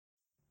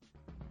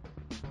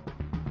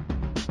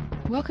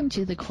Welcome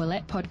to the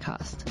Quillette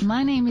podcast.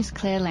 My name is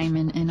Claire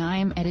Lehman and I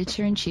am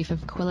Editor-in-Chief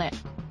of Quillette.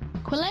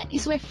 Quillette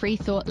is where free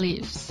thought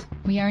lives.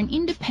 We are an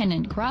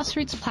independent,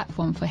 grassroots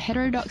platform for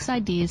heterodox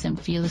ideas and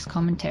fearless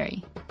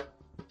commentary.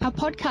 Our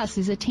podcast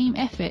is a team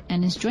effort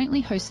and is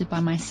jointly hosted by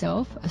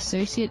myself,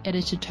 Associate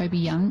Editor Toby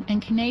Young,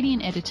 and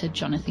Canadian Editor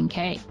Jonathan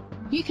Kay.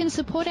 You can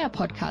support our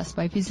podcast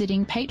by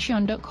visiting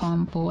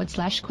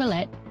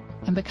patreon.com/Quillette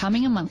and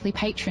becoming a monthly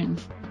patron.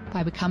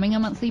 By becoming a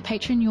monthly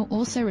patron, you'll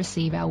also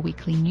receive our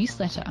weekly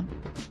newsletter.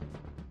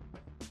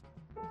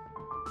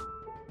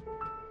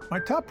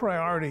 My top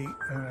priority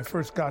when I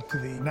first got to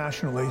the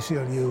National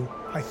ACLU,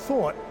 I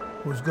thought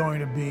was going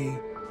to be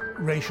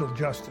racial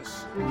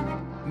justice.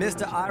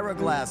 Mr. Ira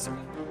Glasser,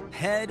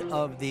 head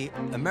of the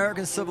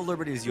American Civil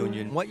Liberties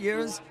Union. What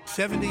years?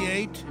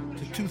 78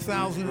 to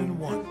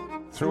 2001.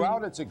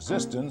 Throughout its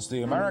existence,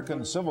 the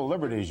American Civil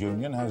Liberties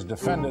Union has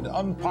defended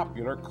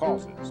unpopular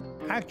causes.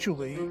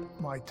 Actually,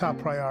 my top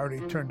priority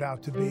turned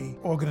out to be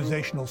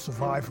organizational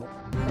survival.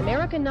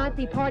 American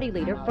Nazi Party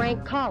leader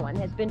Frank Collin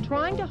has been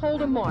trying to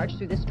hold a march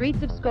through the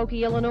streets of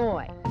Skokie,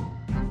 Illinois.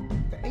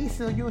 The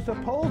ACLU is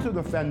opposed to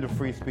defend the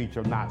free speech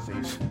of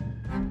Nazis.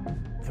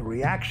 The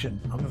reaction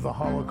of the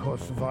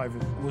Holocaust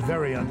survivors was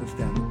very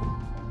understandable.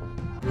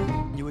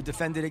 You would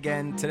defend it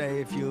again today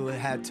if you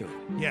had to?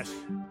 Yes.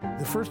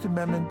 The First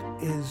Amendment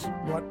is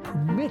what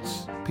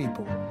permits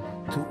people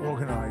to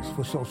organize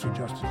for social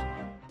justice.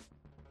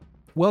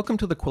 Welcome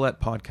to the Quillette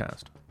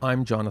Podcast.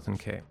 I'm Jonathan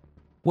Kay.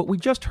 What we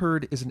just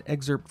heard is an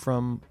excerpt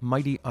from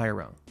Mighty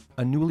Ira,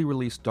 a newly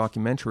released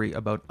documentary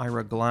about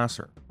Ira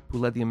Glasser, who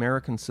led the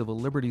American Civil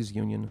Liberties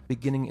Union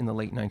beginning in the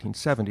late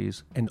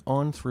 1970s and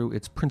on through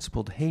its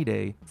principled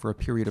heyday for a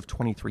period of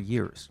 23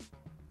 years.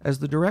 As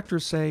the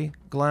directors say,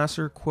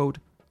 Glasser, quote,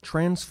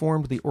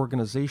 transformed the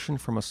organization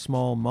from a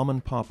small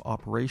mom-and-pop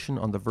operation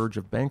on the verge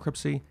of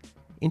bankruptcy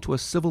into a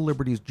civil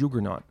liberties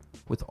juggernaut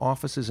with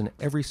offices in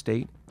every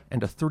state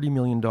and a $30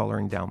 million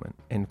endowment,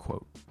 end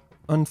quote.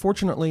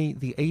 Unfortunately,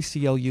 the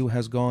ACLU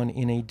has gone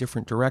in a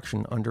different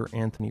direction under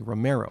Anthony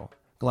Romero,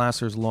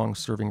 Glasser's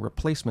long-serving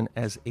replacement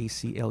as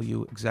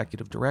ACLU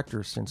executive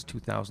director since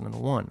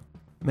 2001.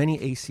 Many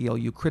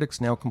ACLU critics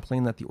now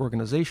complain that the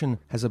organization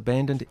has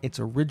abandoned its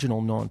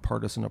original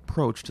nonpartisan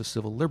approach to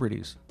civil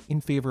liberties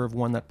in favor of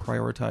one that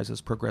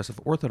prioritizes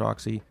progressive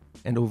orthodoxy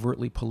and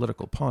overtly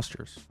political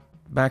postures.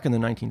 Back in the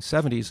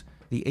 1970s,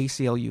 the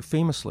ACLU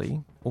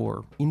famously,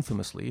 or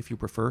infamously if you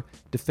prefer,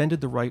 defended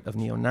the right of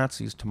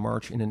neo-Nazis to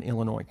march in an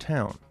Illinois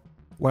town.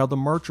 While the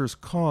marchers'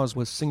 cause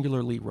was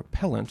singularly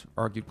repellent,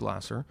 argued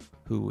Glasser,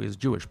 who is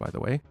Jewish by the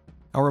way,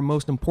 our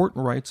most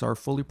important rights are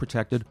fully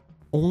protected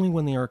only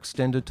when they are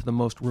extended to the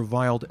most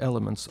reviled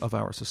elements of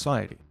our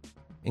society,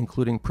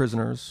 including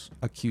prisoners,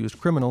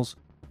 accused criminals,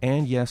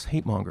 and yes,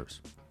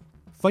 hate-mongers.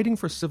 Fighting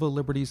for civil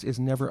liberties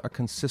is never a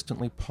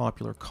consistently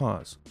popular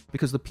cause,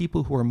 because the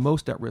people who are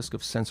most at risk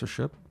of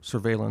censorship,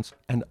 surveillance,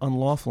 and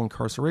unlawful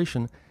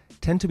incarceration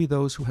tend to be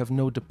those who have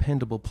no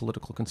dependable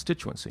political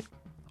constituency,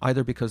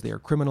 either because they are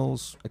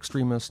criminals,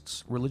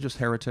 extremists, religious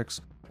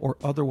heretics, or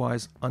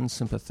otherwise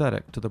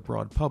unsympathetic to the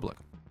broad public.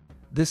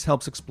 This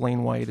helps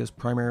explain why it is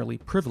primarily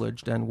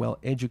privileged and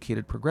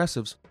well-educated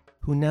progressives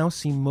who now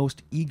seem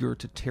most eager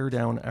to tear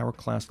down our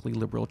classically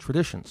liberal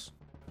traditions.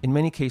 In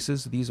many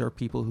cases, these are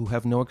people who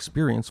have no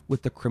experience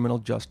with the criminal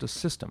justice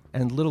system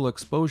and little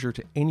exposure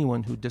to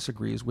anyone who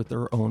disagrees with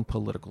their own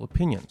political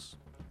opinions.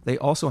 They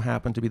also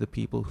happen to be the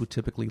people who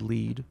typically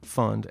lead,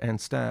 fund,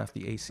 and staff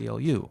the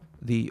ACLU,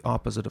 the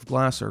opposite of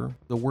Glasser,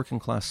 the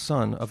working-class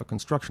son of a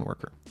construction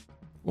worker.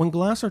 When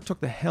Glasser took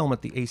the helm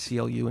at the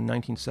ACLU in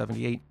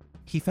 1978,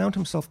 he found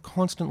himself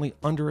constantly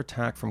under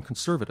attack from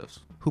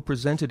conservatives, who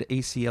presented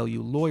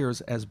ACLU lawyers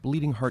as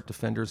bleeding heart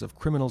defenders of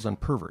criminals and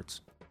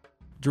perverts.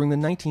 During the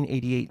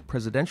 1988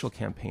 presidential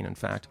campaign, in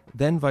fact,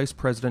 then Vice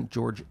President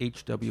George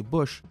H.W.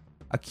 Bush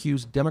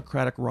accused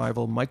Democratic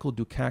rival Michael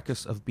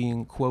Dukakis of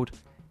being, quote,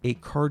 a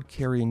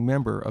card-carrying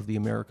member of the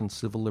American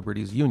Civil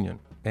Liberties Union,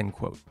 end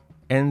quote.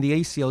 And the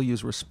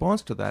ACLU's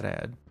response to that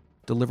ad,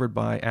 delivered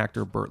by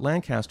actor Burt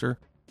Lancaster,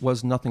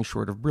 was nothing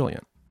short of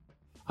brilliant.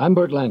 I'm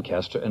Burt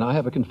Lancaster, and I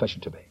have a confession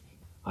to make.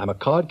 I'm a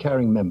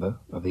card-carrying member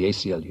of the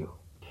ACLU.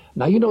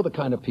 Now, you know the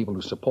kind of people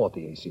who support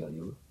the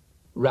ACLU.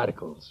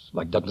 Radicals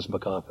like Douglas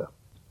MacArthur,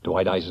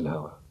 Dwight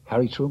Eisenhower,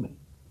 Harry Truman.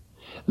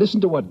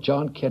 Listen to what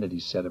John Kennedy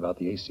said about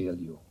the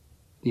ACLU.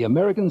 The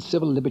American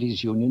Civil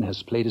Liberties Union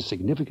has played a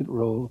significant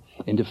role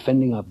in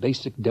defending our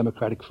basic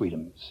democratic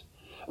freedoms.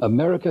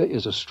 America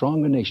is a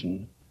stronger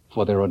nation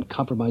for their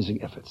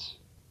uncompromising efforts.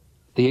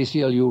 The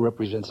ACLU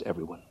represents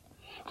everyone.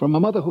 From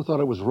a mother who thought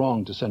it was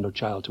wrong to send her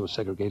child to a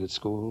segregated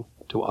school,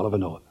 to Oliver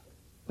North.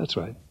 That's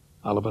right,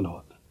 Oliver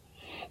North.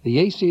 The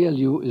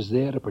ACLU is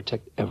there to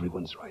protect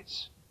everyone's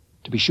rights.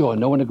 To be sure,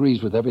 no one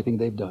agrees with everything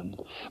they've done,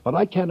 but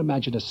I can't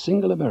imagine a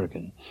single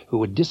American who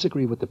would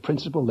disagree with the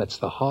principle that's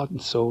the heart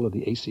and soul of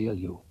the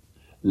ACLU.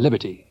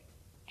 Liberty,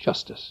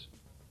 justice,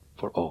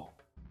 for all.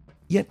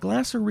 Yet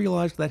Glasser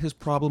realized that his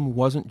problem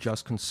wasn't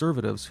just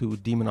conservatives who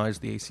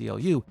demonized the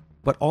ACLU,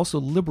 but also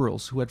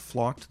liberals who had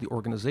flocked to the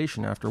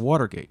organization after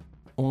Watergate.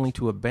 only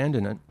to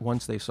abandon it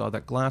once they saw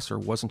that Glasser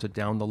wasn't a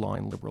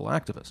down-the-line liberal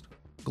activist.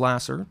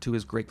 Glasser, to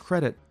his great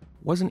credit,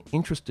 wasn't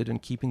interested in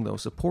keeping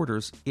those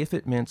supporters if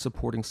it meant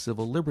supporting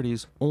civil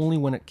liberties only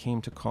when it came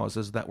to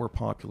causes that were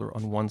popular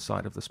on one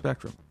side of the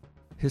spectrum.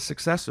 His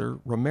successor,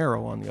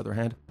 Romero, on the other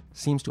hand,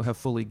 seems to have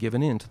fully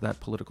given in to that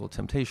political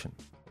temptation.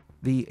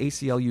 The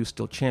ACLU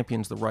still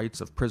champions the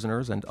rights of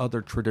prisoners and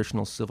other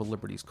traditional civil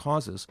liberties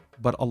causes,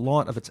 but a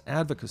lot of its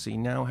advocacy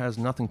now has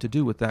nothing to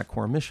do with that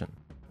core mission.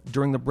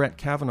 During the Brett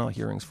Kavanaugh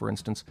hearings, for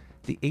instance,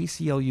 the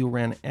ACLU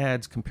ran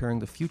ads comparing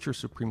the future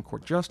Supreme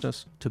Court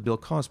Justice to Bill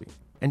Cosby.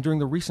 And during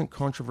the recent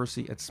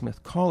controversy at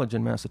Smith College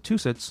in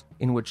Massachusetts,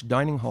 in which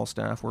dining hall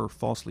staff were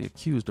falsely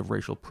accused of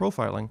racial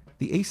profiling,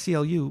 the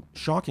ACLU,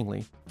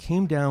 shockingly,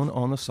 came down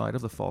on the side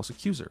of the false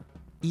accuser,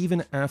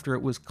 even after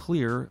it was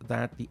clear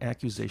that the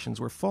accusations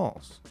were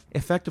false,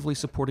 effectively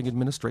supporting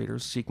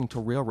administrators seeking to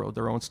railroad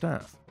their own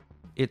staff.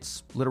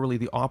 It's literally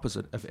the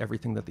opposite of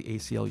everything that the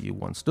ACLU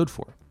once stood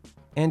for.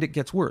 And it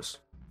gets worse.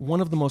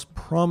 One of the most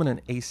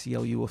prominent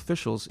ACLU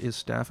officials is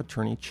staff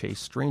attorney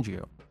Chase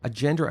Strangio, a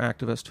gender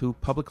activist who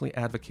publicly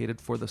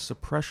advocated for the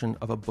suppression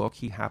of a book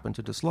he happened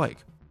to dislike,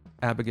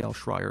 Abigail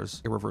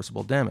Shrier's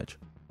Irreversible Damage,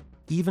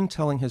 even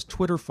telling his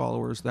Twitter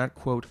followers that,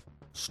 quote,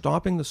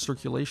 stopping the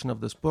circulation of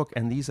this book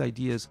and these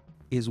ideas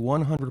is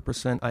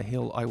 100% a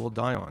hill I will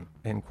die on,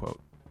 end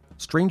quote.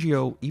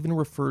 Strangio even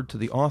referred to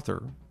the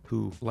author,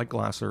 who, like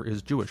Glasser,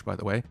 is Jewish, by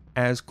the way,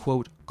 as,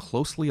 quote,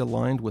 closely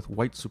aligned with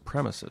white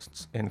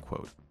supremacists, end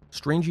quote.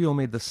 Strangio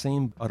made the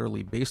same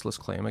utterly baseless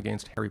claim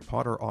against Harry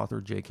Potter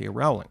author J.K.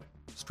 Rowling.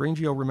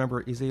 Strangio,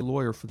 remember, is a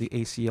lawyer for the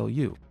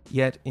ACLU,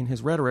 yet in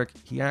his rhetoric,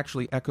 he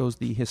actually echoes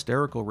the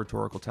hysterical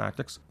rhetorical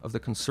tactics of the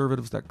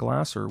conservatives that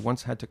Glasser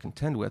once had to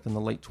contend with in the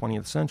late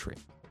 20th century.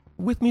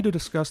 With me to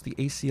discuss the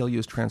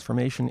ACLU's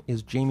transformation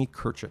is Jamie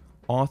Kirchick,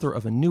 author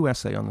of a new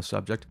essay on the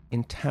subject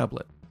in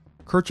Tablet.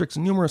 Kirchick's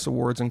numerous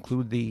awards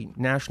include the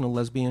National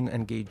Lesbian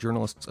and Gay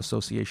Journalists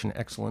Association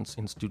Excellence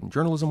in Student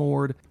Journalism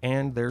Award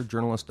and their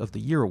Journalist of the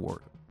Year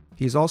Award.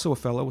 He is also a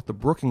fellow with the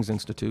Brookings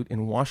Institute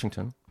in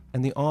Washington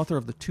and the author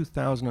of the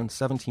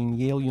 2017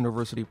 Yale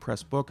University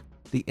Press book,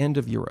 The End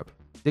of Europe,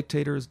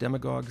 Dictators,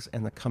 Demagogues,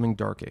 and the Coming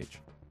Dark Age.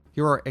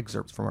 Here are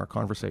excerpts from our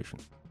conversation.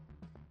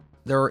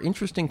 There are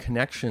interesting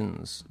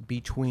connections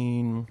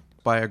between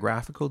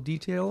biographical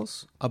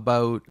details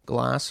about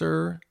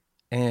Glasser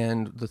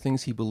and the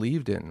things he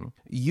believed in.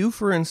 You,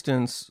 for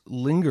instance,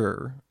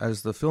 linger,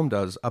 as the film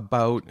does,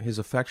 about his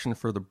affection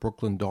for the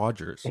Brooklyn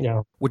Dodgers,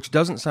 which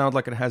doesn't sound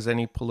like it has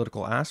any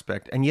political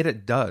aspect, and yet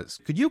it does.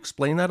 Could you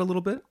explain that a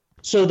little bit?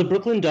 So the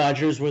Brooklyn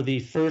Dodgers were the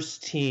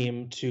first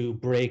team to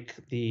break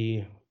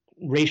the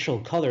racial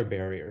color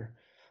barrier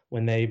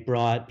when they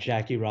brought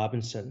Jackie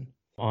Robinson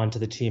onto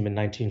the team in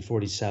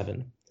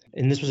 1947.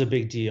 And this was a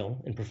big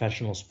deal in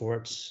professional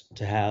sports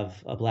to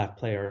have a black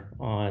player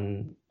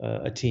on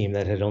a team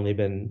that had only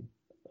been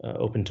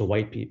open to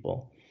white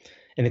people.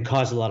 And it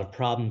caused a lot of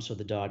problems for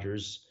the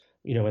Dodgers.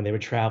 You know, when they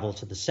would travel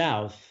to the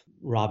South,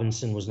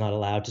 Robinson was not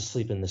allowed to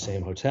sleep in the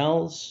same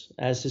hotels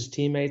as his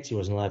teammates. He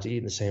wasn't allowed to eat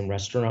in the same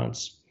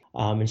restaurants.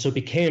 And so it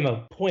became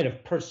a point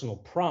of personal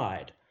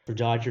pride for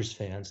Dodgers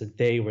fans that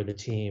they were the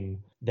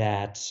team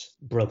that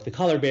broke the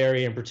color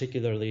barrier, and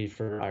particularly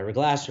for Ira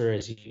Glasser,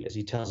 as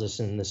he tells us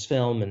in this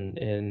film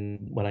and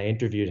when I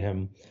interviewed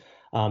him.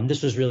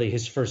 This was really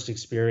his first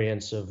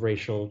experience of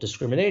racial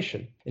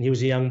discrimination. And he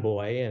was a young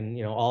boy, and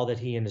you know, all that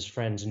he and his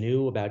friends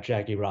knew about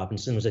Jackie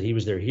Robinson was that he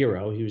was their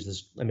hero. He was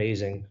this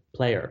amazing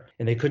player.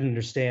 And they couldn't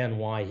understand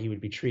why he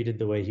would be treated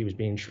the way he was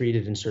being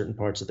treated in certain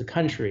parts of the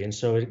country. And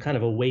so it kind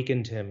of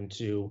awakened him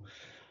to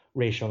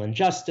racial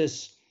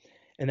injustice.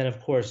 And then,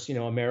 of course, you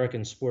know,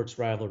 American sports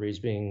rivalries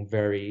being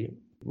very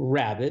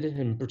rabid,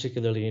 and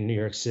particularly in New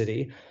York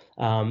City.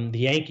 The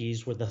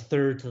Yankees were the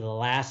third to the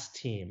last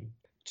team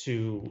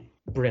to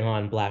bring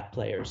on black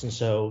players. And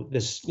so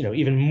this, you know,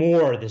 even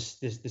more, this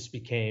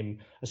became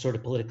a sort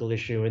of political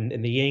issue.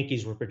 And the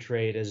Yankees were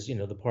portrayed as, you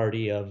know, the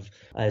party of,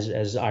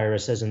 as Ira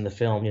says in the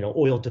film, you know,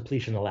 oil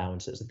depletion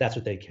allowances. That's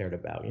what they cared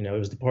about. You know, it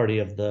was the party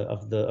of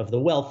the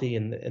wealthy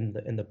and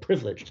the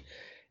privileged.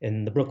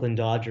 And the Brooklyn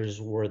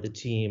Dodgers were the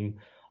team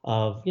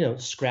of, you know,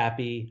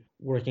 scrappy,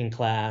 working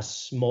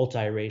class,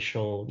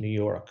 multiracial New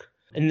York.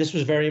 And this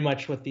was very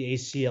much what the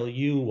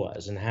ACLU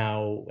was, and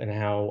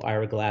how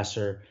Ira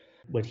Glasser,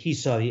 what he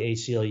saw the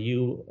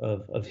ACLU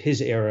of his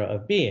era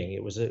of being.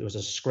 It was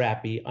a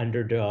scrappy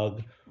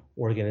underdog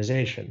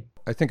organization.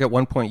 I think at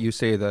one point you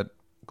say that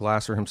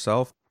Glasser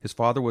himself, his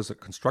father was a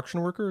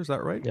construction worker, is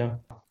that right? Yeah.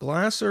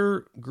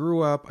 Glasser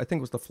grew up, I think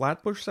it was the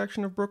Flatbush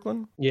section of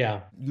Brooklyn?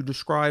 Yeah. You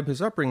describe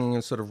his upbringing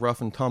as sort of rough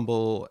and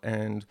tumble,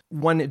 and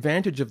one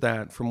advantage of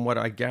that, from what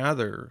I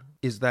gather,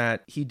 is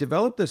that he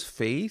developed this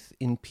faith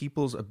in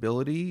people's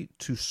ability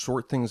to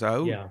sort things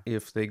out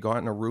if they got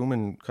in a room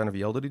and kind of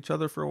yelled at each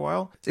other for a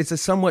while. It's a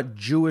somewhat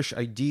Jewish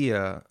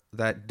idea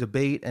that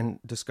debate and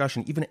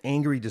discussion, even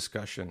angry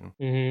discussion,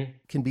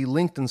 can be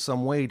linked in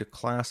some way to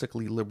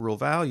classically liberal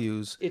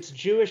values. It's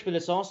Jewish, but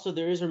it's also,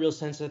 there is a real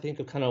sense, I think,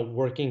 of kind of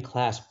working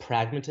class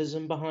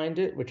pragmatism behind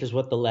it, which is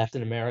what the left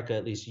in America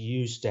at least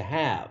used to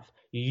have.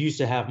 you used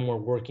to have more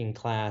working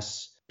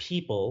class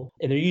people,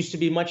 and there used to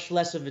be much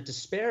less of a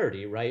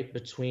disparity, right,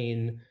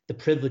 between the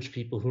privileged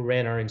people who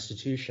ran our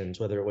institutions,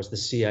 whether it was the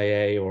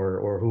CIA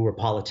or who were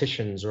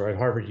politicians or at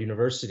Harvard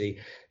University.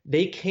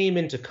 They came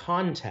into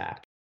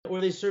contact, or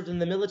they served in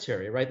the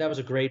military, right? That was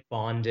a great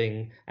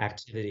bonding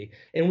activity.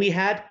 And we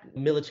had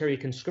military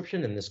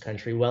conscription in this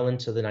country well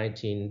into the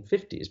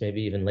 1950s,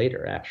 maybe even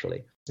later,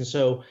 actually. And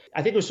so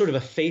I think it was sort of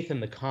a faith in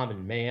the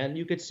common man,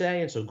 you could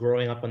say. And so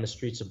growing up on the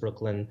streets of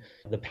Brooklyn,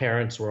 the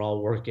parents were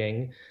all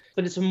working.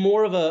 But it's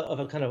more of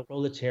a kind of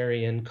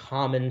proletarian,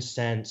 common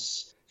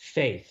sense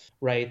faith,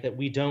 right? That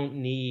we don't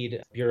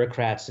need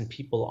bureaucrats and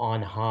people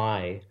on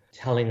high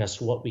telling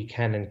us what we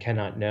can and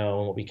cannot know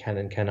and what we can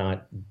and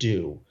cannot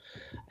do.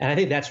 And I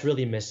think that's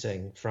really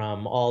missing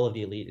from all of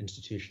the elite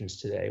institutions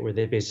today, where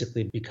they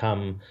basically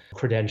become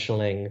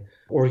credentialing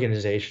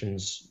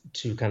organizations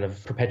to kind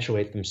of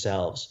perpetuate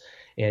themselves.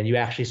 And you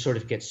actually sort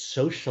of get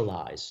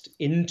socialized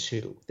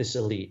into this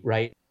elite,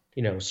 right?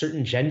 You know,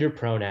 certain gender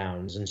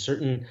pronouns and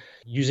certain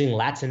using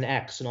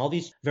Latinx and all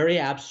these very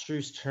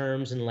abstruse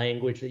terms and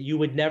language that you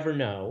would never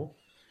know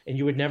and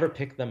you would never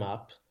pick them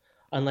up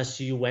unless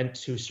you went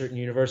to certain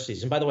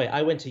universities. And by the way,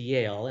 I went to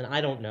Yale, and I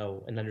don't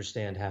know and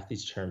understand half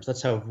these terms.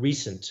 That's how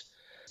recent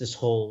this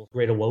whole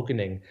Great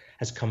Awakening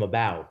has come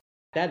about.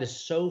 That is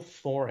so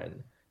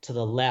foreign to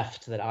the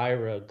left that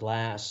Ira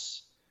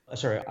Glasser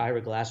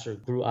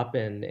grew up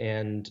in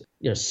and,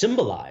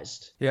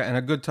 symbolized. Yeah, and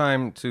a good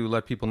time to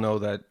let people know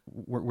that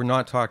we're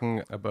not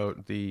talking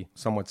about the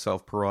somewhat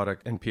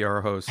self-parodic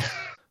NPR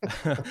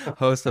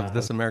host of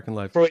This American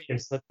Life.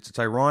 It's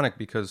ironic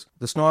because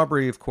the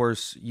snobbery, of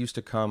course, used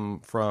to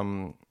come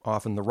from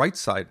often the right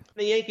side.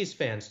 The Yankees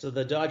fans to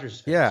the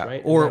Dodgers fans, yeah,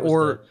 right?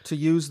 Or to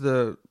use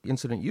the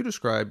incident you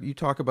described, you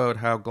talk about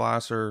how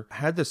Glasser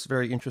had this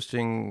very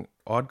interesting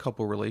odd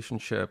couple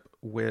relationship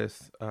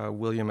with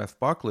William F.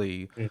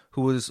 Buckley,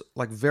 who was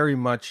like very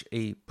much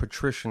a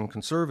patrician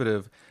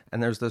conservative.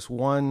 And there's this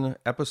one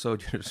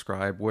episode you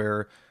describe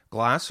where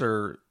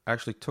Glasser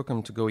actually took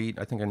him to go eat,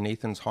 I think, a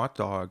Nathan's hot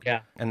dog.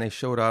 Yeah. And they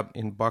showed up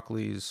in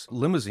Buckley's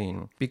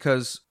limousine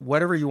because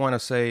whatever you want to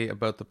say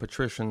about the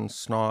patrician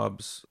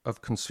snobs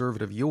of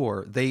conservative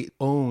yore, they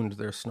owned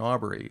their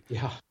snobbery.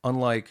 Yeah.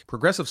 Unlike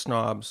progressive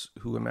snobs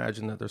who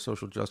imagine that they're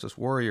social justice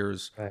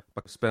warriors, right,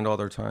 but spend all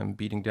their time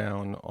beating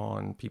down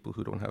on people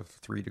who don't have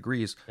 3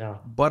 degrees. Yeah.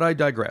 But I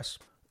digress.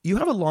 You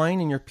have a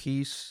line in your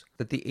piece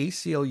that the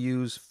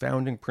ACLU's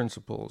founding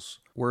principles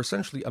were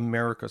essentially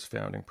America's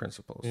founding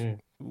principles.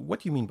 What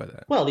do you mean by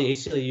that? Well, the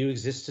ACLU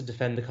exists to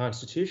defend the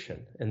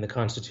Constitution, and the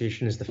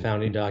Constitution is the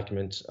founding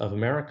document of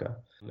America.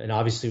 And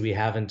obviously, we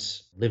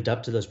haven't lived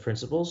up to those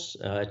principles.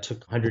 It took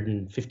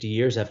 150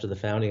 years after the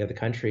founding of the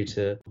country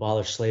to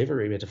abolish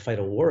slavery. We had to fight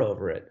a war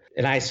over it.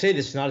 And I say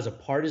this not as a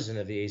partisan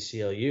of the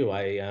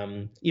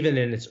ACLU. Even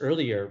in its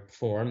earlier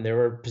form, there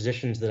were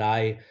positions that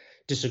I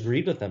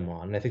disagreed with them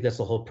on. And I think that's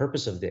the whole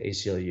purpose of the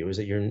ACLU, is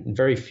that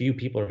very few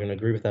people are going to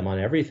agree with them on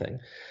everything.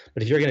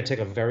 But if you're going to take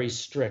a very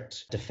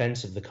strict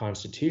defense of the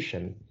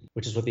Constitution,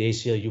 which is what the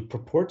ACLU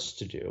purports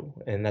to do,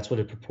 and that's what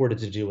it purported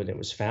to do when it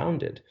was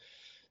founded,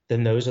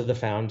 then those are the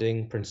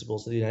founding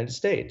principles of the United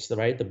States,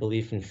 right? The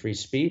belief in free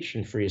speech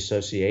and free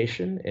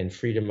association and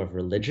freedom of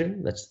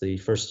religion. That's the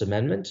First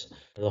Amendment.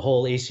 The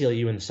whole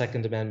ACLU and the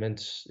Second Amendment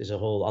is a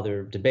whole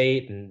other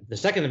debate. And the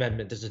Second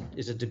Amendment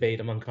is a debate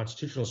among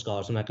constitutional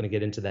scholars. I'm not going to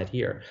get into that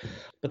here.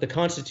 But the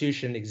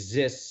Constitution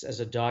exists as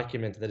a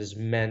document that is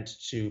meant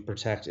to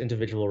protect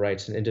individual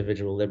rights and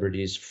individual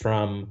liberties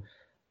from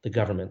the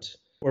government,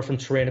 or from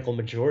tyrannical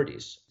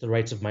majorities, the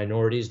rights of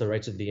minorities, the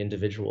rights of the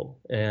individual.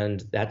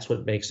 And that's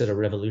what makes it a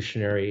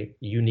revolutionary,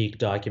 unique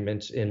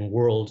document in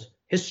world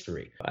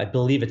history. I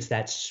believe it's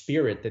that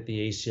spirit that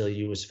the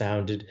ACLU was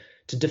founded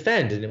to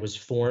defend. And it was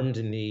formed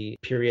in the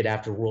period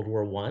after World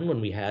War I, when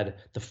we had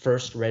the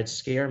first Red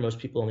Scare. Most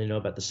people only know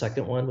about the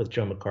second one with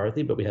Joe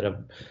McCarthy, but we had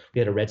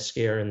a Red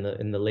Scare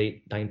in the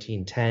late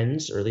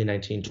 1910s, early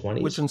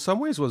 1920s. Which in some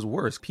ways was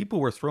worse. People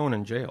were thrown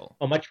in jail.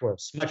 Oh, much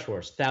worse, much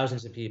worse.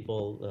 Thousands of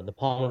people, the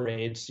Palmer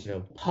raids,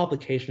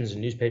 publications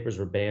and newspapers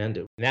were banned.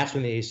 And that's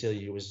when the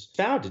ACLU was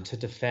founded, to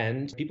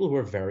defend people who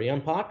were very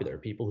unpopular,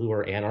 people who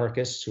were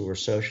anarchists, who were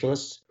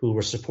socialists, who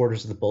were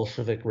supporters of the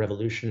Bolshevik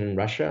Revolution in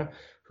Russia,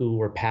 who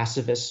were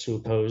pacifists who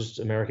opposed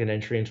American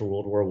entry into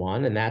World War I.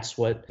 And that's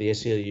what the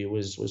ACLU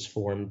was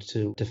formed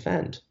to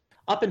defend.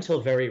 Up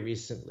until very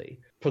recently,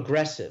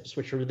 progressives,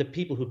 which are the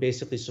people who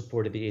basically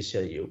supported the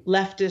ACLU,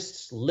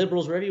 leftists,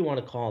 liberals, whatever you want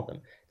to call them,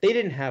 they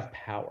didn't have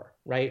power,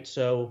 right?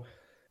 So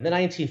in the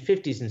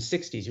 1950s and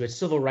 60s, you had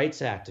civil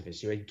rights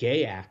activists, you had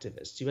gay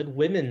activists, you had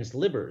women's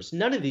libbers.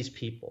 None of these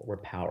people were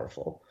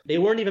powerful. They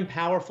weren't even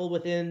powerful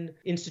within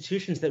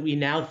institutions that we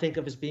now think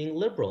of as being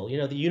liberal.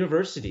 The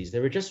universities, they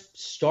were just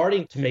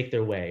starting to make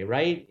their way,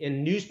 right?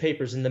 In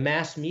newspapers, in the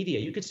mass media,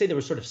 you could say they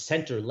were sort of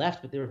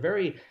center-left, but they were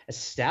very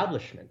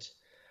establishment.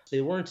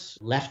 They weren't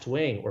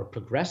left-wing or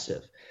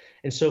progressive.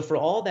 And so for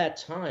all that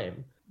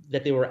time,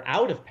 that they were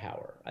out of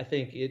power. I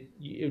think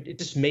it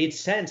just made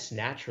sense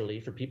naturally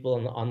for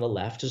people on the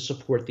left to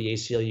support the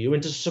ACLU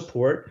and to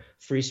support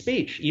free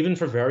speech, even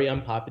for very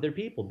unpopular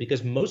people,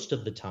 because most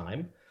of the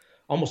time,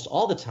 almost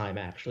all the time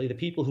actually, the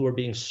people who are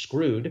being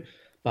screwed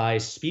by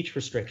speech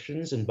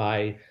restrictions and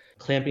by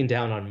clamping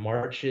down on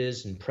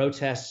marches and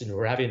protests and who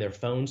are having their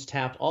phones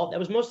tapped, that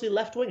was mostly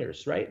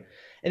left-wingers, right?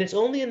 And it's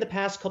only in the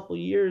past couple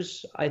of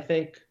years, I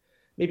think,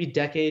 maybe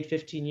decade,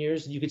 15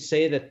 years, you could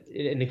say that,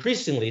 and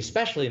increasingly,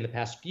 especially in the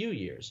past few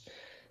years,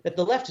 that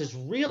the left has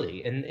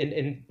really,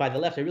 and by the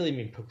left, I really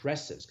mean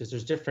progressives, because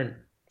there's different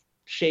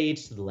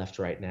shades to the left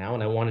right now,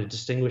 and I want to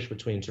distinguish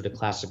between sort of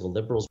classical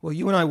liberals. Well,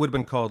 you and I would have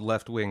been called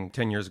left-wing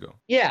 10 years ago.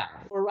 Yeah,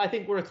 or I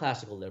think we're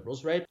classical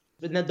liberals, right?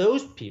 But now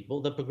those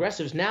people, the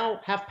progressives, now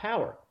have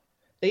power.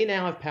 They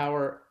now have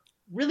power,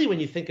 really, when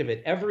you think of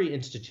it, every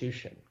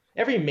institution,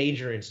 every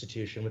major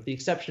institution, with the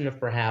exception of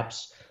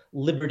perhaps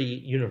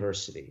Liberty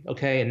University,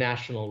 okay, a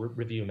National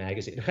Review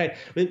magazine, okay,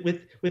 with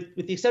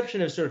the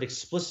exception of sort of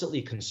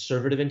explicitly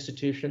conservative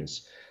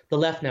institutions, the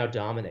left now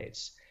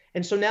dominates.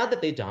 And so now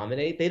that they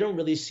dominate, they don't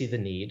really see the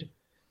need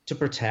to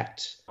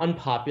protect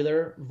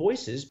unpopular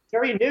voices.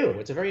 Very new.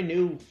 It's a very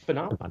new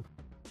phenomenon.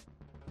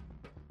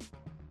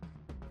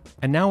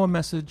 And now a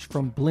message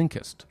from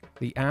Blinkist,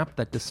 the app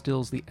that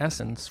distills the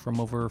essence from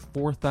over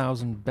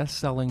 4,000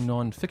 best-selling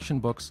nonfiction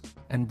books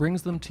and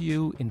brings them to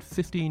you in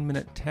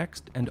 15-minute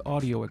text and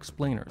audio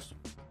explainers.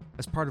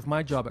 As part of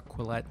my job at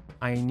Quillette,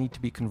 I need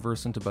to be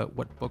conversant about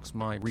what books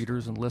my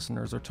readers and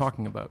listeners are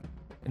talking about,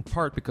 in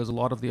part because a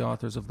lot of the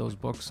authors of those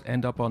books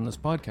end up on this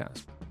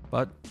podcast.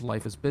 But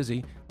life is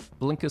busy.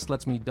 Blinkist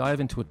lets me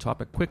dive into a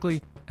topic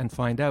quickly and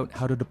find out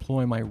how to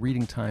deploy my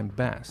reading time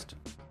best.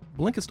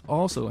 Blinkist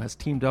also has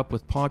teamed up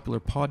with popular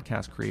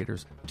podcast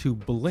creators to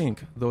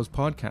blink those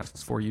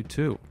podcasts for you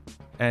too.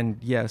 And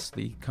yes,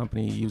 the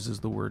company uses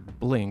the word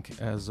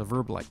blink as a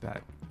verb like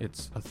that.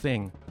 It's a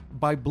thing.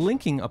 By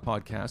blinking a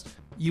podcast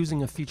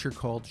using a feature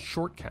called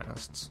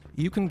Shortcasts,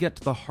 you can get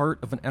to the heart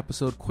of an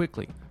episode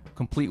quickly,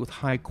 complete with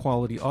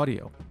high-quality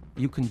audio.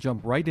 You can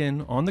jump right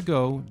in on the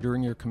go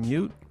during your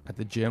commute, at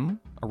the gym,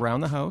 around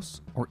the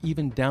house, or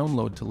even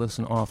download to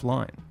listen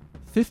offline.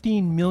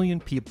 15 million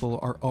people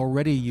are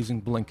already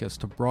using Blinkist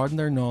to broaden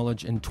their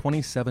knowledge in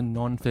 27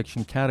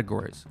 nonfiction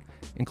categories,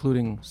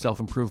 including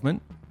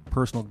self-improvement,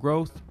 personal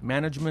growth,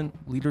 management,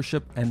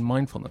 leadership, and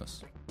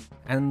mindfulness.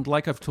 And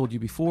like I've told you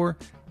before,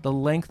 the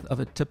length of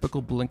a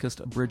typical Blinkist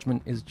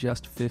abridgment is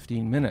just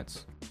 15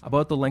 minutes,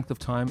 about the length of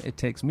time it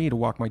takes me to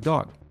walk my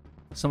dog.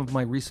 Some of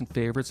my recent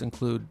favorites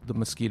include The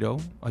Mosquito,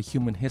 A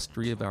Human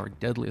History of Our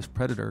Deadliest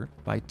Predator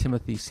by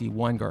Timothy C.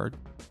 Weingard,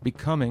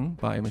 Becoming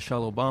by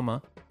Michelle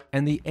Obama,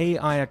 and The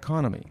AI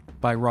Economy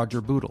by Roger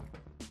Bootle.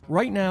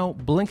 Right now,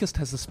 Blinkist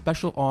has a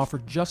special offer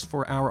just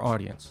for our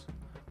audience.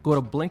 Go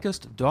to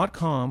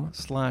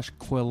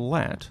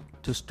Blinkist.com/Quillette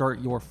to start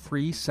your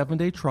free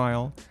 7-day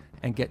trial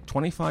and get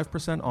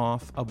 25%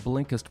 off a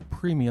Blinkist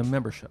premium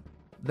membership.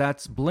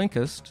 That's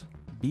Blinkist,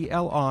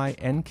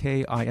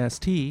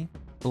 Blinkist,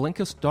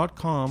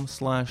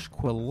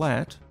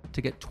 Blinkist.com/Quillette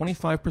to get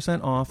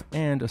 25% off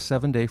and a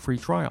 7-day free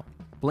trial.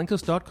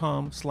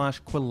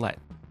 Blinkist.com/Quillette.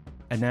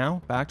 And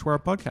now, back to our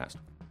podcast.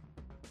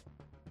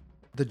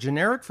 The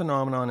generic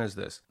phenomenon is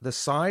this. The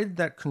side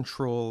that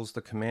controls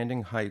the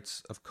commanding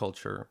heights of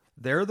culture,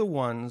 they're the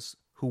ones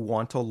who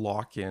want to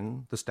lock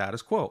in the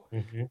status quo.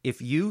 Mm-hmm.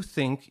 If you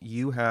think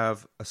you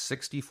have a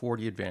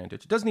 60-40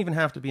 advantage, it doesn't even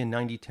have to be a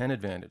 90-10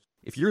 advantage.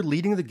 If you're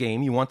leading the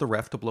game, you want the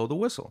ref to blow the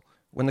whistle.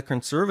 When the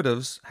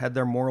conservatives had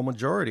their moral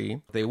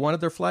majority, they wanted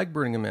their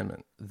flag-burning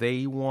amendment.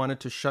 They wanted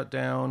to shut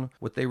down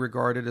what they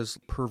regarded as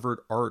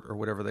pervert art or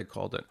whatever they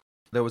called it.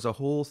 There was a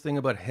whole thing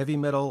about heavy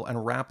metal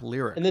and rap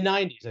lyrics. In the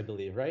 90s, I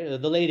believe, right?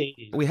 The late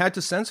 80s. We had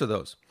to censor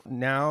those.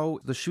 Now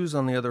the shoe's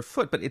on the other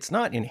foot, but it's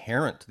not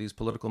inherent to these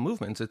political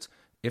movements. It's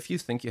if you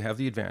think you have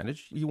the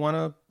advantage, you want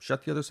to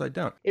shut the other side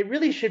down. It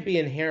really should be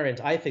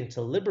inherent, I think,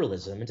 to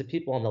liberalism and to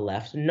people on the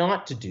left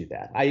not to do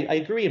that. I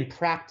agree in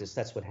practice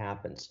that's what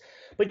happens.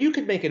 But you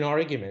could make an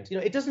argument.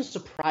 It doesn't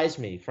surprise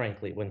me,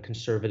 frankly, when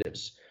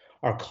conservatives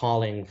are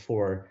calling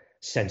for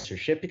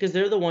censorship, because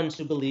they're the ones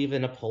who believe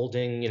in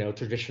upholding,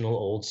 traditional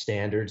old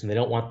standards, and they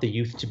don't want the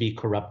youth to be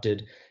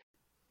corrupted.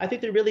 I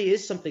think there really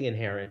is something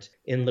inherent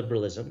in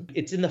liberalism.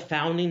 It's in the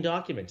founding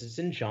documents. It's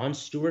in John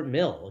Stuart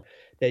Mill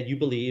that you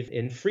believe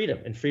in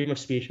freedom of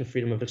speech and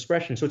freedom of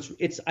expression. So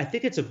I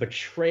think it's a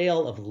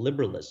betrayal of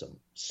liberalism,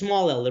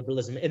 small L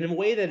liberalism, in a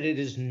way that it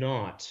is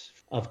not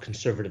of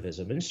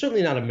conservatism, and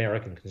certainly not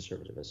American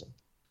conservatism.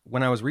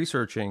 When I was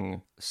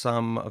researching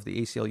some of the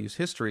ACLU's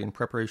history in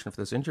preparation for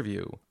this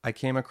interview, I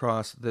came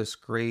across this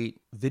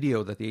great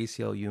video that the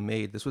ACLU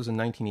made. This was in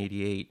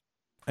 1988.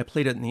 I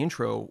played it in the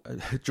intro.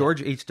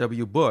 George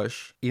H.W.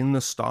 Bush, in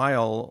the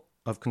style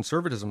of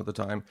conservatism at the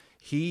time,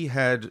 he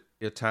had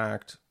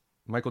attacked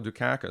Michael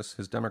Dukakis,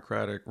 his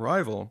Democratic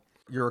rival.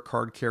 You're a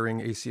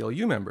card-carrying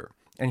ACLU member.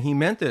 And he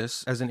meant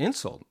this as an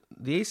insult.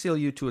 The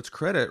ACLU, to its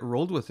credit,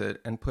 rolled with it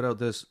and put out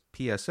this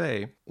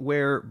PSA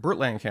where Burt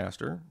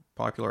Lancaster,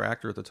 popular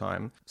actor at the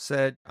time,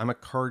 said, I'm a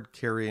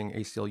card-carrying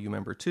ACLU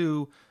member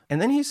too.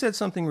 And then he said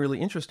something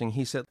really interesting.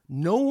 He said,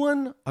 no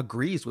one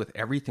agrees with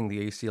everything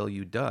the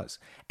ACLU does.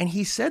 And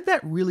he said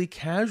that really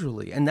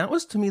casually. And that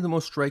was, to me, the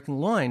most striking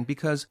line,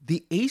 because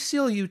the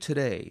ACLU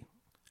today,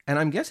 and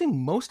I'm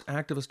guessing most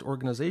activist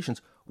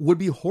organizations, would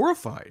be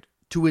horrified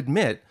to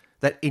admit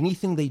that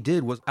anything they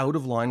did was out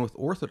of line with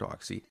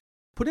orthodoxy.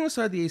 Putting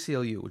aside the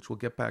ACLU, which we'll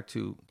get back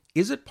to,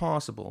 is it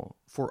possible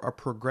for a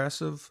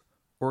progressive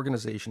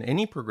organization,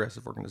 any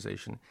progressive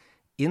organization,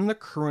 in the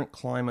current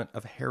climate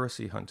of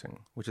heresy hunting,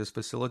 which is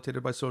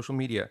facilitated by social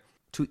media,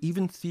 to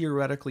even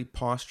theoretically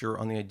posture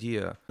on the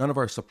idea none of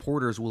our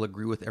supporters will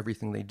agree with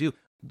everything they do?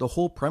 The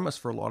whole premise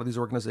for a lot of these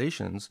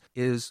organizations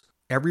is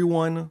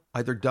everyone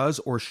either does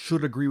or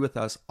should agree with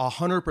us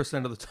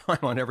 100% of the time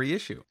on every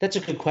issue. That's a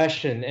good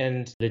question.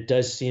 And it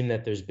does seem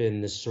that there's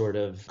been this sort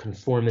of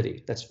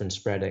conformity that's been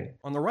spreading.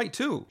 On the right,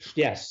 too.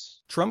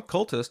 Yes. Trump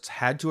cultists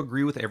had to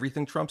agree with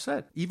everything Trump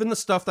said, even the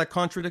stuff that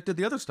contradicted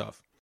the other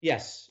stuff.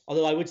 Yes.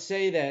 Although I would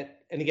say that,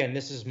 and again,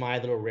 this is my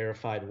little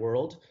rarefied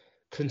world,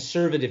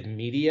 conservative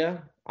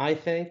media, I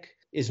think,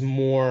 is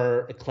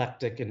more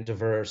eclectic and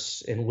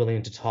diverse and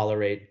willing to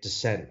tolerate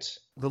dissent.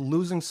 The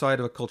losing side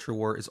of a culture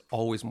war is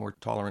always more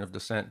tolerant of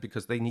dissent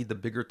because they need the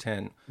bigger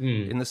tent.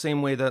 In the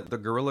same way that the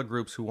guerrilla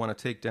groups who want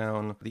to take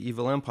down the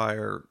evil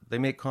empire, they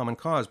make common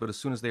cause, but as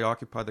soon as they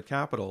occupy the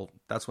capital,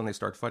 that's when they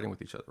start fighting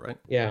with each other, right?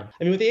 Yeah.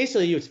 I mean, with the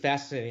ACLU, it's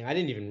fascinating. I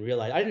didn't even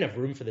realize, I didn't have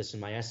room for this in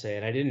my essay,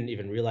 and I didn't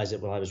even realize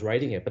it while I was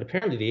writing it, but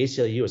apparently the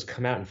ACLU has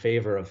come out in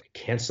favor of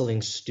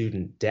canceling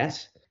student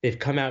debt. They've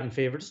come out in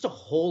favor of just a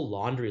whole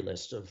laundry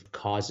list of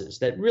causes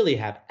that really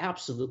have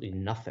absolutely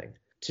nothing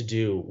to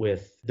do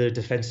with the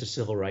defense of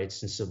civil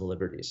rights and civil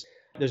liberties.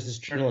 There's this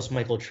journalist,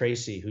 Michael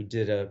Tracy, who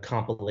did a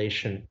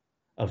compilation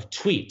of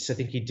tweets. I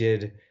think he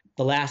did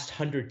the last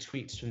 100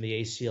 tweets from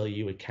the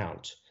ACLU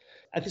account.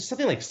 I think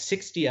something like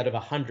 60 out of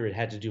 100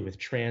 had to do with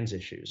trans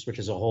issues, which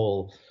is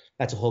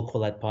that's a whole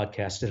Quillette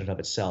podcast in and of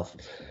itself.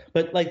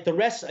 But like the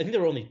rest, I think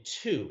there were only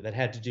 2 that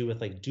had to do with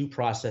like due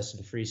process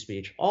and free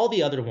speech. All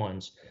the other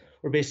ones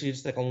were basically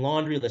just like a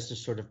laundry list of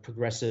sort of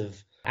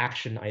progressive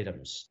action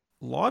items.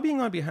 Lobbying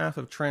on behalf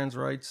of trans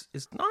rights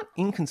is not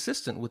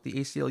inconsistent with the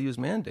ACLU's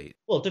mandate.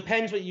 Well, it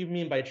depends what you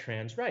mean by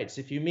trans rights.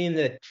 If you mean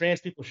that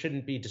trans people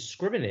shouldn't be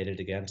discriminated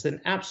against,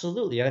 then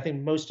absolutely. I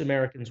think most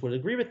Americans would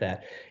agree with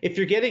that. If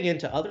you're getting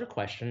into other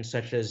questions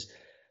such as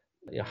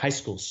high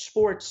school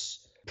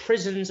sports,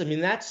 prisons, I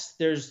mean,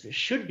 there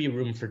should be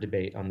room for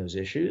debate on those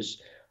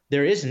issues.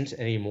 There isn't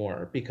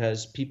anymore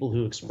because people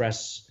who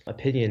express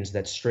opinions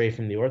that stray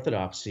from the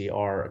orthodoxy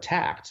are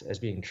attacked as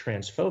being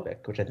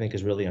transphobic, which I think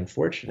is really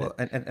unfortunate.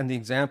 Well, and the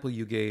example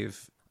you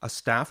gave, a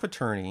staff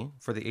attorney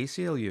for the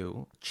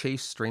ACLU,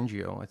 Chase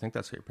Strangio, I think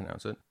that's how you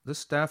pronounce it, this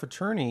staff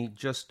attorney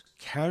just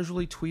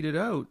casually tweeted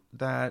out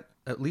that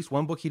at least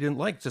one book he didn't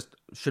like just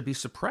should be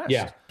suppressed.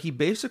 Yeah. He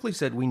basically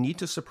said, we need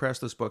to suppress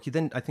this book.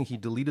 I think he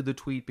deleted the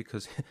tweet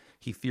because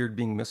he feared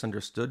being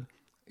misunderstood,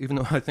 even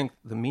though I think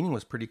the meaning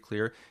was pretty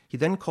clear. He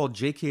then called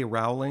J.K.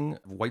 Rowling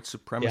white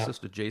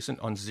supremacist adjacent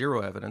on zero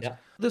evidence. Yeah.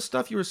 The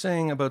stuff you were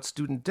saying about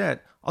student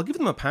debt, I'll give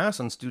them a pass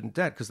on student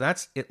debt because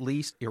that's at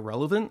least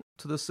irrelevant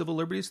to the civil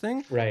liberties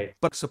thing. Right.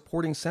 But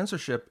supporting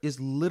censorship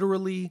is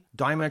literally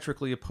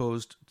diametrically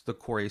opposed to the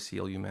core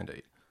ACLU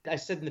mandate. I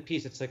said in the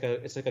piece, it's like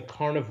a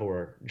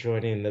carnivore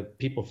joining the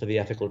People for the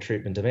Ethical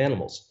Treatment of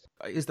Animals.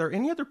 Is there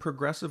any other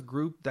progressive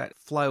group that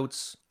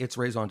flouts its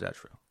raison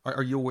d'etre?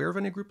 Are you aware of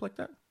any group like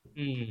that?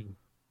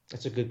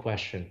 That's a good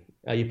question.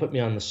 You put me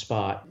on the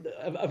spot.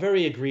 A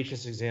very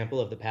egregious example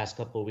of the past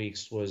couple of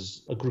weeks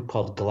was a group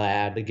called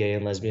GLAAD, the Gay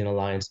and Lesbian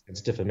Alliance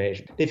Against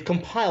Defamation. They've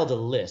compiled a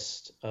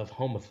list of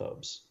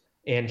homophobes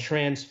and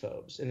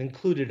transphobes, and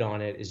included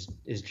on it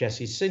is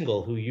Jesse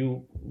Singal, who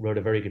you wrote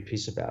a very good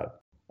piece about,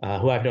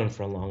 who I've known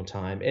for a long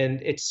time.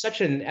 And it's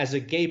such as a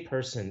gay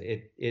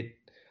person,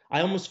 I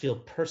almost feel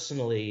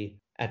personally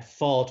at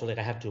fault, or like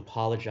I have to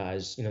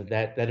apologize,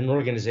 that an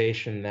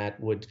organization that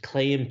would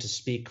claim to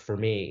speak for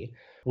me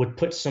would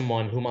put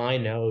someone whom I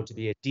know to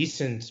be a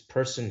decent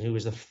person who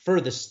is the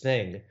furthest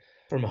thing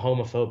from a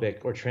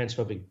homophobic or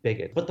transphobic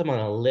bigot, put them on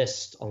a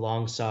list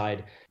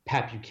alongside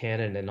Pat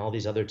Buchanan and all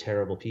these other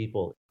terrible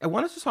people. I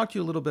wanted to talk to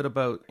you a little bit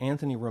about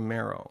Anthony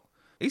Romero.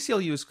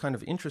 ACLU is kind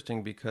of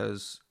interesting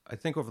because I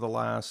think over the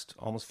last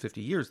almost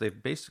 50 years,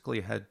 they've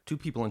basically had 2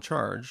 people in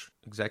charge.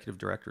 Executive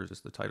directors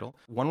is the title.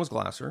 One was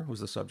Glasser, who was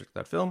the subject of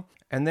that film.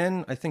 And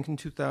then I think in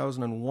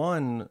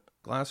 2001,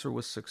 Glasser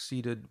was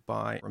succeeded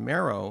by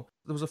Romero.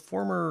 There was a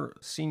former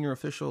senior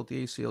official at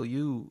the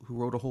ACLU who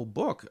wrote a whole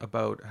book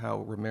about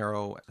how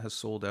Romero has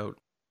sold out.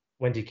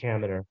 Wendy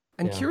Kaminer.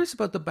 I'm curious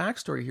about the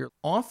backstory here.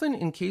 Often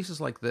in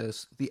cases like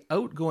this, the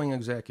outgoing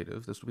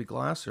executive, this would be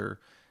Glasser,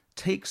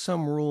 takes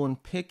some role in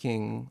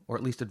picking, or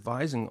at least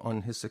advising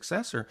on his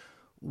successor.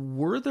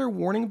 Were there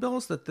warning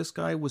bells that this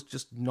guy was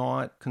just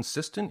not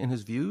consistent in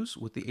his views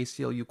with the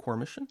ACLU core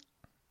mission?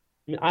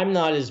 I'm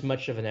not as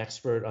much of an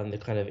expert on the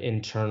kind of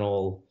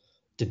internal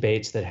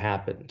debates that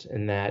happened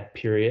in that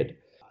period.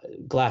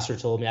 Glasser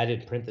told me, I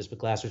didn't print this, but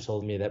Glasser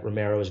told me that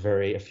Romero was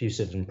very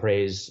effusive in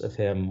praise of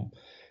him,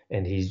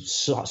 and he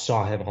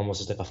saw him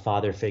almost as like a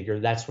father figure.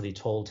 That's what he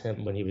told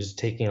him when he was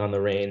taking on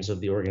the reins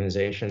of the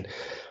organization.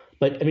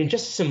 But I mean,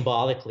 just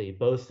symbolically,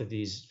 both of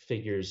these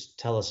figures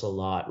tell us a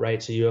lot,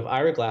 right? So you have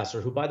Ira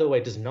Glasser, who, by the way,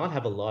 does not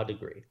have a law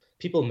degree.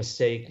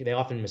 They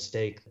often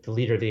mistake the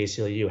leader of the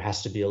ACLU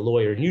has to be a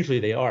lawyer, and usually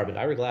they are, but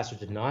Ira Glasser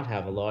did not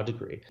have a law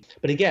degree.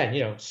 But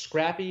again,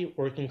 scrappy,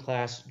 working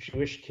class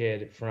Jewish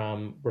kid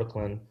from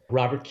Brooklyn.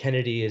 Robert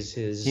Kennedy is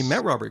his... He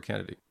met Robert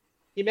Kennedy.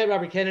 He met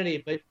Robert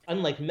Kennedy, but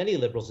unlike many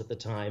liberals at the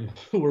time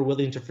who were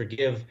willing to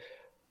forgive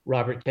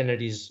Robert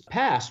Kennedy's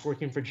past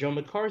working for Joe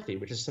McCarthy,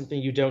 which is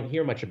something you don't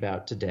hear much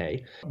about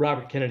today.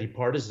 Robert Kennedy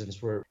partisans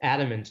were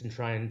adamant in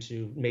trying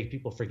to make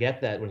people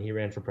forget that when he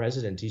ran for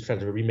president. He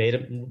tried to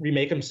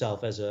remake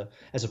himself as a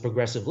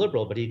progressive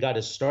liberal, but he got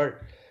his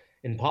start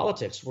in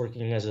politics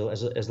working as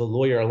a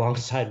lawyer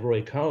alongside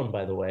Roy Cohn,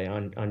 by the way,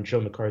 on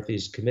Joe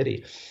McCarthy's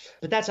committee.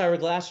 But that's Ira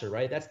Glasser,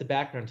 right? That's the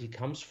background he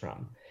comes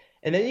from.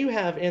 And then you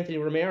have Anthony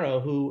Romero,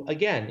 who,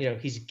 again,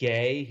 he's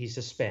gay, he's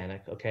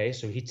Hispanic, okay?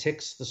 So he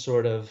ticks the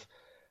sort of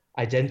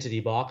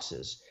identity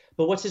boxes.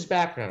 But what's his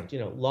background?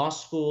 Law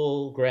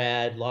school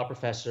grad, law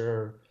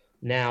professor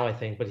now, I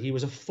think, but he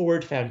was a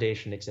Ford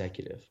Foundation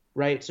executive,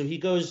 right? So he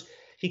comes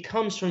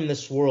from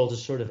this world of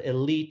sort of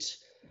elite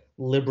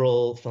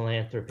liberal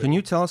philanthropy. Can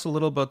you tell us a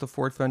little about the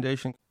Ford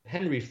Foundation?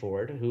 Henry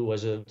Ford, who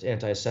was an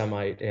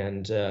anti-Semite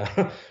and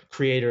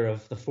creator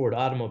of the Ford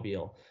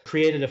automobile,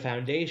 created a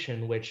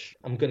foundation, which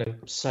I'm going to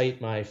cite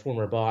my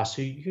former boss,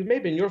 who may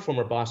have been your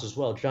former boss as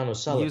well, John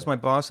O'Sullivan. He was my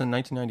boss in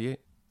 1998.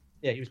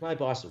 Yeah, he was my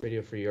boss at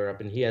Radio Free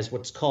Europe, and he has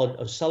what's called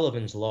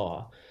O'Sullivan's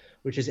Law,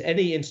 which is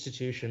any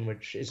institution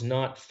which is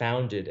not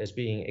founded as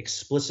being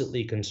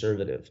explicitly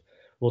conservative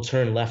will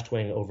turn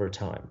left-wing over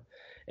time.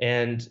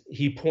 And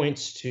he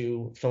points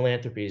to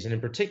philanthropies, and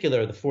in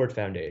particular the Ford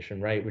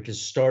Foundation, right, which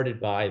is started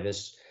by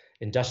this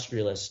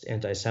industrialist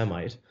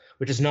anti-Semite,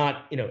 which is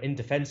not, in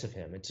defense of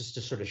him. It's just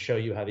to sort of show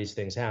you how these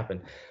things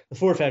happen. The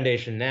Ford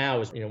Foundation now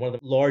is, one of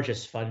the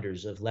largest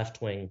funders of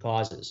left-wing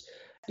causes.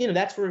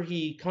 That's where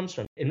he comes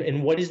from.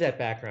 And what is that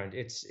background?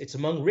 It's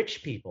among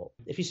rich people.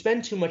 If you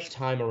spend too much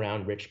time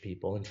around rich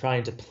people and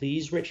trying to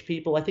please rich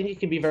people, I think it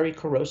can be very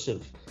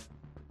corrosive.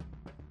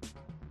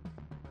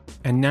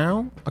 And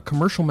now, a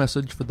commercial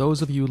message for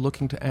those of you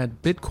looking to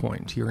add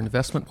Bitcoin to your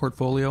investment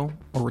portfolio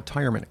or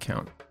retirement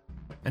account.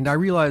 And I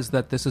realize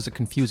that this is a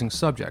confusing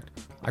subject.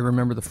 I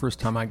remember the first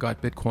time I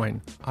got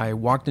Bitcoin, I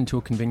walked into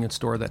a convenience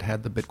store that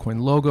had the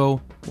Bitcoin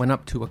logo, went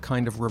up to a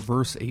kind of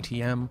reverse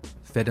ATM,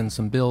 fed in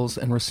some bills,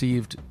 and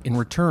received, in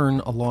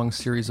return, a long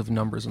series of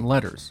numbers and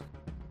letters.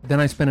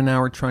 Then I spent an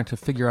hour trying to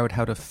figure out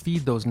how to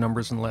feed those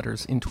numbers and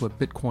letters into a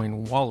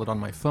Bitcoin wallet on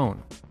my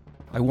phone.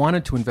 I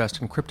wanted to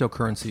invest in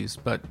cryptocurrencies,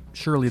 but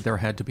surely there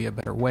had to be a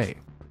better way.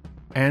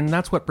 And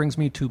that's what brings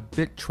me to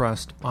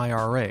BitTrust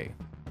IRA,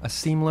 a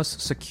seamless,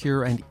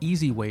 secure, and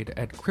easy way to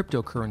add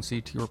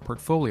cryptocurrency to your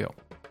portfolio.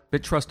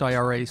 BitTrust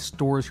IRA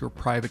stores your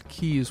private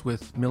keys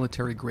with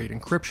military-grade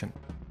encryption.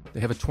 They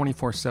have a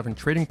 24/7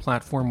 trading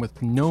platform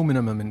with no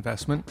minimum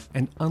investment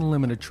and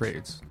unlimited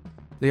trades.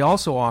 They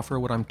also offer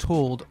what I'm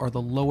told are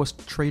the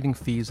lowest trading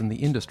fees in the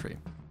industry.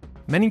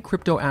 Many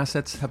crypto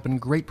assets have been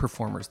great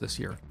performers this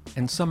year,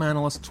 and some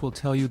analysts will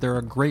tell you they're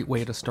a great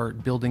way to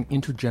start building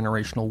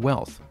intergenerational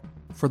wealth.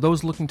 For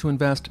those looking to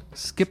invest,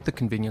 skip the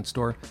convenience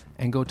store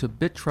and go to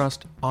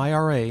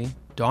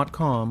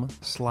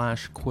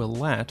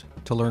bitrustira.com/Quillette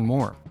to learn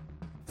more.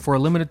 For a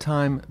limited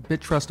time,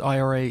 BitTrust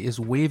IRA is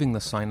waiving the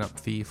sign-up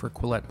fee for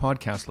Quillette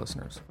podcast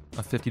listeners,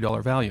 a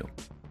 $50 value.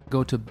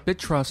 Go to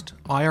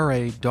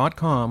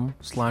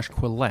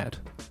bitrustira.com/Quillette,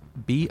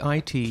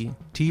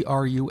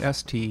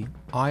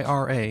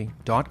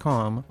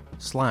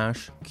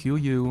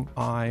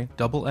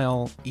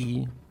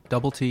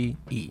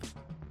 bitrustira.com/QUILLETTE.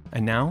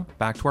 And now,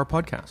 back to our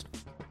podcast.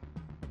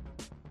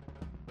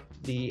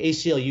 The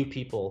ACLU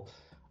people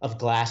of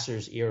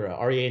Glasser's era,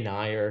 R.E.A.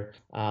 Nair,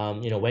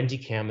 Wendy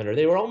Kaminer,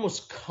 they were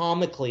almost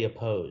comically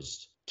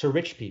opposed to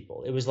rich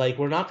people. It was like,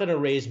 we're not going to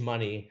raise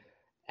money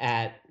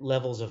at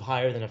levels of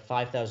higher than a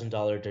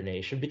 $5,000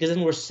 donation, because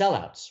then we're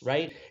sellouts,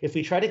 right? If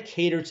we try to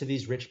cater to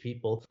these rich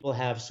people, we'll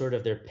have sort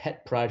of their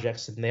pet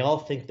projects and they all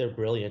think they're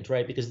brilliant,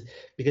 right? Because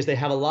they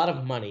have a lot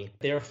of money,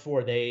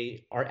 therefore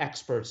they are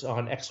experts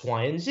on X,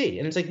 Y, and Z.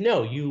 And it's like,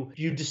 no, you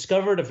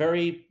discovered a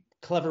very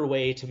clever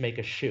way to make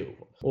a shoe,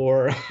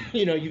 or,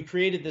 you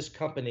created this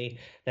company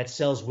that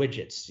sells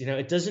widgets.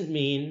 It doesn't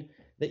mean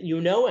that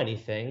you know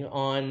anything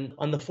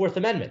on the Fourth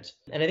Amendment.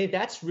 And I think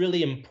that's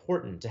really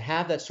important, to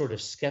have that sort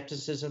of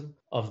skepticism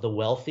of the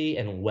wealthy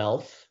and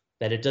wealth,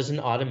 that it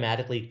doesn't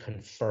automatically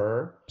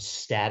confer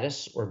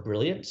status or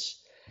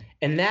brilliance.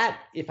 And that,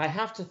 if I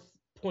have to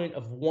point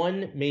of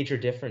one major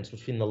difference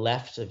between the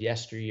left of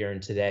yesteryear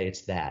and today,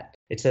 it's that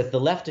the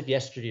left of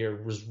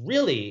yesteryear was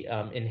really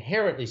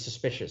inherently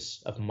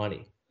suspicious of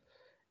money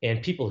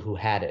and people who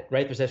had it,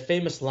 right? There's that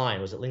famous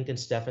line, was it Lincoln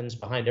Steffens,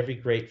 behind every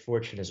great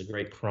fortune is a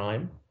great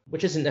crime,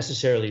 which isn't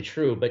necessarily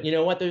true, but you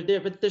know what?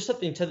 But there's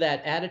something to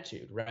that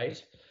attitude,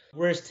 right?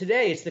 Whereas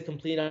today, it's the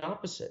complete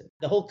opposite.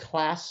 The whole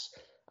class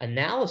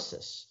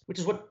analysis, which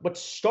is what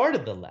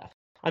started the left.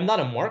 I'm not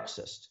a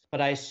Marxist, but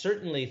I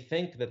certainly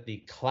think that the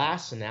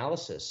class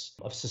analysis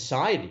of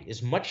society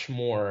is much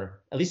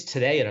more, at least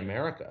today in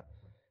America,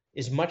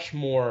 is much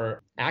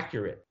more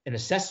accurate an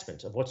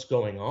assessment of what's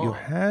going on. You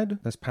had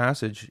this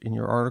passage in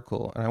your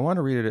article, and I want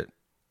to read it.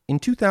 In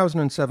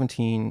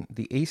 2017,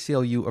 the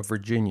ACLU of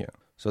Virginia,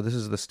 so this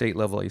is the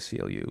state-level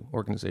ACLU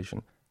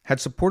organization, had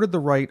supported the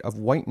right of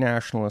white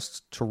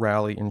nationalists to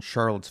rally in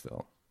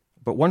Charlottesville.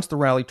 But once the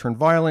rally turned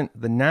violent,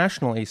 the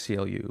national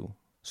ACLU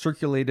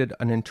circulated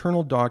an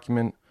internal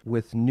document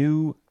with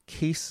new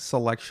case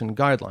selection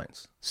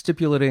guidelines,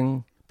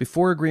 stipulating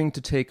before agreeing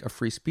to take a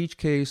free speech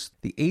case,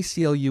 the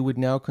ACLU would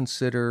now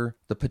consider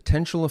the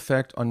potential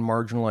effect on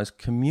marginalized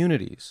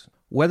communities,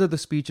 whether the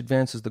speech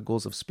advances the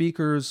goals of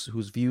speakers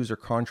whose views are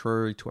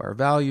contrary to our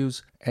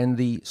values, and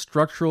the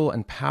structural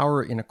and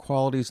power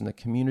inequalities in the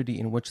community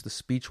in which the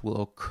speech will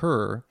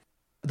occur.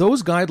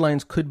 Those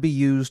guidelines could be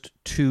used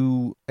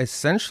to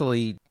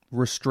essentially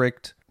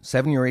restrict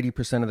 70 or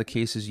 80% of the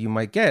cases you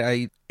might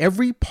get.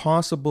 Every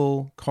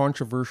possible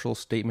controversial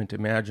statement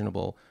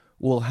imaginable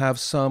will have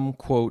some,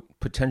 quote,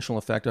 potential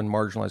effect on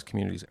marginalized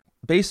communities.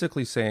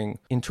 Basically saying,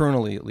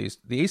 internally at least,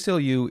 the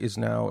ACLU is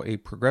now a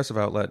progressive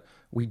outlet.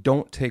 We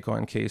don't take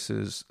on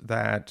cases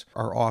that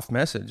are off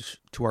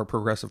message to our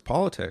progressive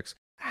politics.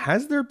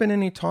 Has there been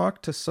any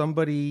talk to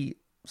somebody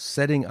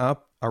setting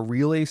up a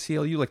real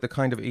ACLU, like the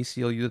kind of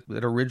ACLU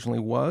that originally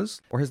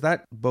was? Or has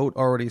that boat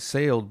already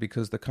sailed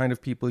because the kind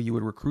of people you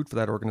would recruit for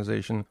that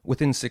organization,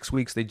 within 6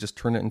 weeks, they just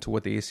turn it into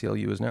what the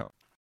ACLU is now?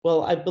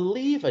 Well, I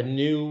believe a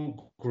new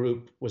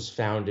group was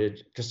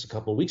founded just a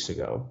couple of weeks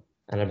ago,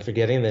 and I'm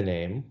forgetting the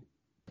name.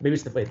 Maybe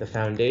it's the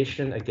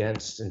Foundation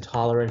Against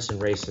Intolerance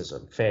and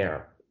Racism,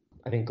 FAIR.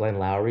 I think Glenn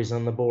Lowry's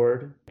on the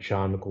board,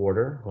 John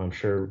McWhorter, who I'm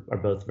sure are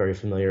both very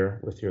familiar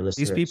with your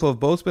listeners. These people have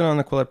both been on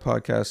the Quillette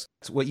podcast.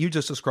 What you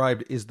just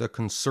described is the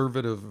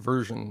conservative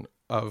version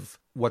of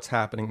what's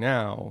happening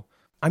now.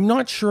 I'm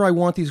not sure I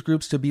want these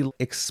groups to be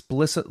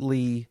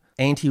explicitly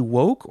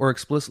anti-woke or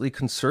explicitly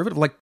conservative.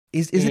 Like,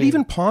 is it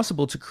even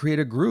possible to create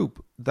a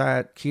group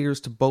that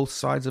caters to both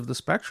sides of the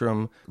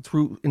spectrum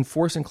through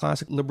enforcing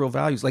classic liberal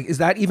values? Like, is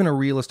that even a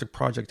realistic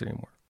project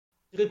anymore?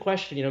 Good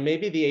question.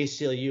 Maybe the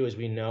ACLU as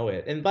we know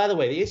it. And by the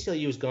way, the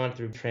ACLU has gone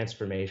through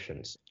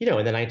transformations. In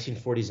the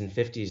 1940s and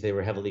 50s, they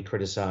were heavily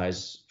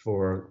criticized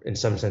for, in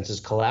some senses,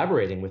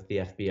 collaborating with the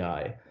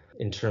FBI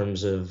in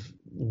terms of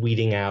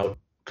weeding out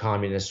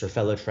communists or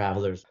fellow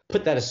travelers.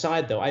 Put that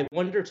aside, though, I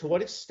wonder to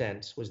what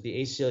extent was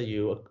the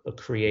ACLU a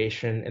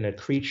creation and a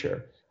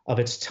creature of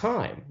its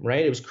time,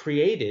 right? It was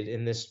created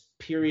in this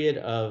period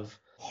of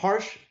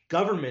harsh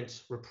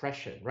government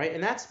repression, right?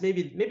 And that's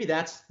maybe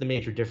that's the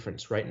major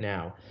difference right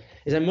now,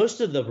 is that most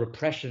of the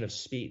repression of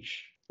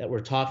speech that we're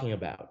talking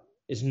about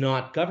is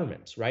not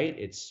government, right?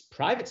 It's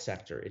private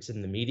sector. It's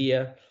in the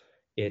media.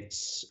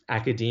 It's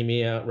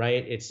academia,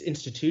 right? It's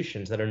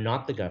institutions that are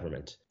not the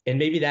government. And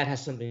maybe that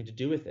has something to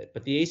do with it.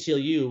 But the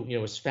ACLU,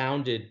 was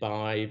founded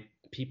by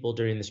people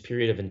during this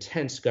period of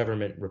intense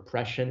government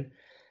repression.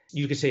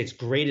 You could say its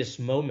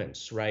greatest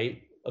moments,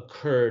 right,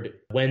 occurred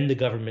when the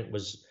government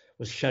was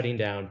shutting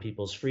down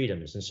people's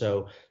freedoms. And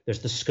so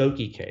there's the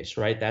Skokie case,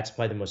 right? That's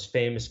probably the most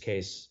famous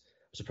case.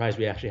 I'm surprised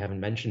we actually haven't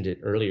mentioned it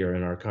earlier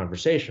in our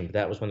conversation, but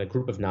that was when a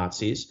group of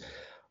Nazis,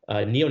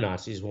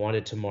 neo-Nazis,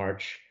 wanted to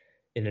march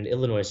in an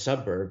Illinois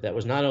suburb that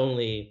was not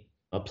only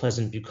a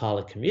pleasant,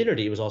 bucolic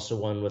community, it was also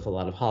one with a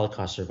lot of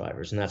Holocaust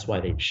survivors, and that's why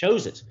they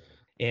chose it.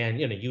 And,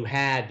 you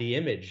had the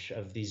image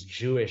of these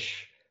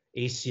Jewish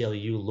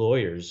ACLU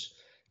lawyers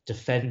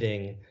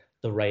defending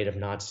the right of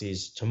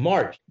Nazis to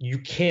march. You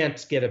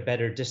can't get a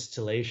better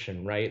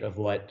distillation, right, of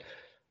what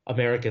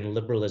American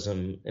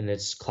liberalism in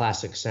its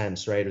classic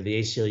sense, right, or the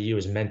ACLU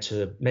is meant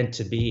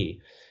to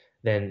be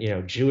than,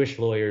 Jewish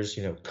lawyers,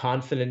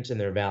 confident in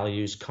their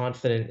values,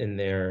 confident in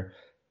their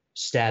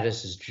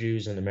status as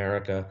Jews in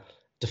America,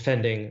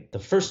 defending the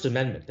First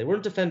Amendment. They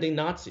weren't defending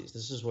Nazis.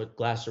 This is what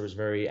Glasser was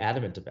very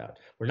adamant about.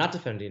 We're not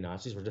defending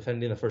Nazis, we're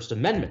defending the First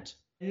Amendment.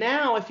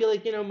 Now I feel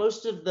like,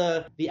 most of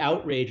the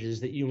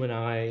outrages that you and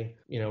I,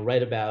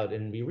 write about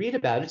and we read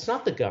about, it's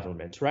not the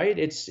government, right?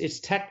 It's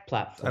tech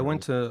platforms. I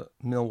went to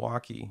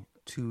Milwaukee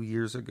 2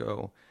 years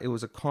ago. It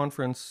was a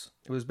conference.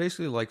 It was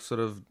basically like sort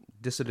of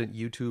dissident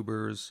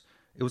YouTubers.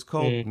 It was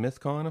called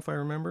MythCon, if I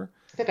remember.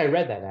 I think I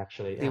read that,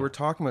 actually. Yeah. They were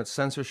talking about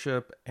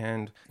censorship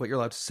and what you're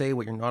allowed to say,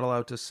 what you're not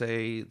allowed to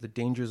say, the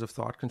dangers of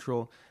thought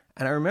control.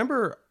 And I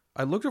remember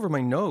I looked over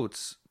my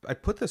notes. I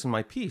put this in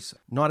my piece.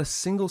 Not a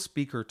single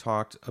speaker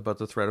talked about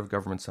the threat of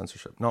government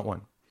censorship. Not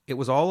one. It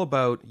was all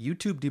about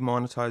YouTube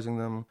demonetizing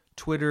them,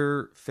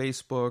 Twitter,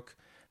 Facebook.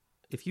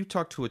 If you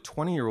talk to a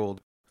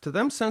 20-year-old, to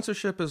them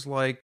censorship is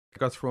like, I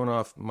got thrown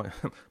off my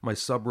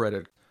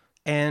subreddit.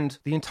 And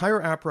the entire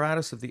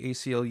apparatus of the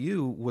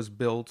ACLU was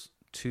built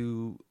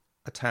to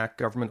attack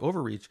government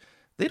overreach.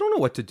 They don't know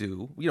what to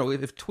do.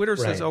 If Twitter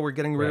says, oh, we're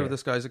getting rid of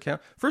this guy's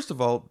account. First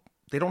of all,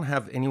 they don't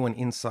have anyone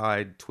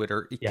inside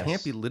Twitter. It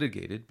can't be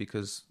litigated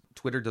because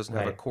Twitter doesn't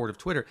have a court of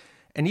Twitter.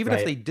 And even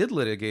if they did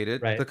litigate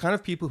it, the kind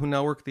of people who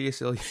now work at the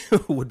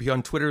ACLU would be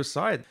on Twitter's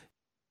side.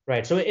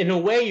 Right. So in a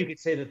way, you could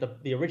say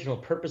that the original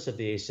purpose of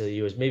the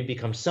ACLU has maybe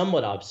become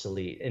somewhat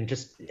obsolete, and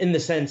just in the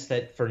sense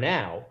that for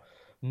now,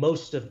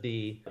 most of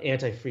the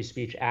anti-free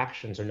speech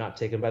actions are not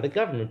taken by the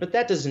government. But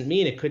that doesn't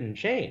mean it couldn't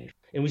change.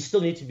 And we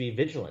still need to be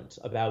vigilant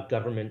about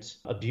government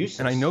abuses.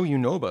 And I know you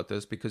know about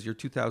this because your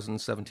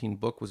 2017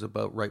 book was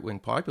about right-wing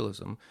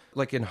populism.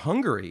 Like in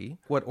Hungary,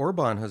 what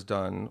Orban has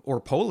done,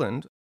 or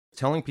Poland,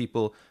 telling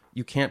people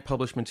you can't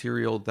publish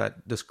material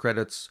that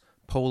discredits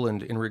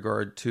Poland in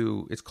regard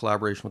to its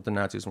collaboration with the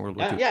Nazis in World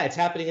War II. Yeah, it's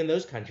happening in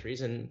those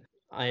countries. And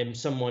I am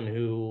someone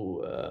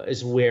who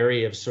is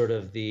wary of sort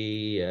of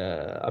the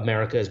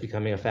America is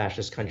becoming a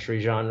fascist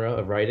country genre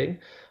of writing.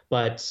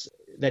 But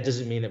that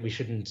doesn't mean that we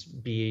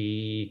shouldn't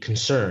be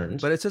concerned.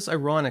 But it's just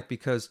ironic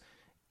because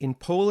in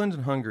Poland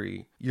and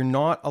Hungary, you're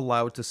not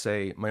allowed to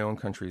say my own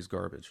country is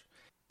garbage.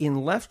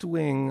 In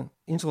left-wing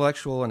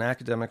intellectual and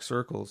academic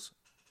circles,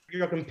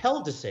 you're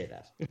compelled to say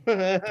that.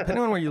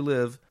 Depending on where you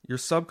live, your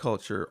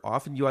subculture,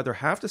 often you either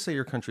have to say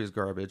your country is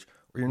garbage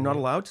or you're not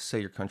allowed to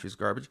say your country is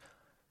garbage.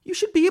 You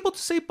should be able to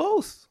say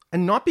both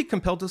and not be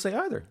compelled to say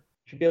either.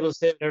 You should be able to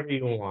say whatever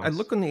you want. I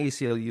look on the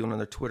ACLU and on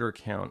their Twitter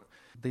account.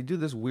 They do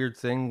this weird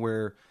thing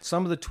where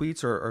some of the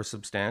tweets are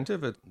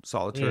substantive at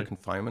solitary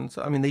confinement.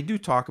 I mean, they do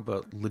talk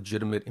about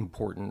legitimate,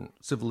 important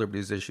civil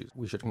liberties issues.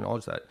 We should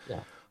acknowledge that.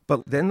 Yeah.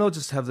 But then they'll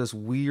just have this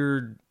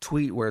weird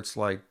tweet where it's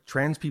like,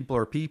 trans people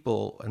are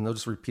people, and they'll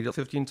just repeat it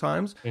 15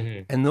 times.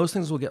 And those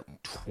things will get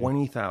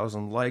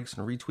 20,000 likes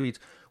and retweets,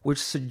 which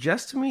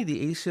suggests to me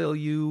the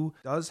ACLU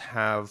does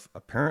have,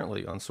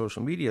 apparently, on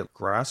social media,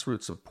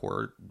 grassroots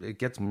support. It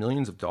gets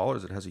millions of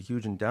dollars. It has a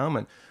huge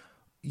endowment.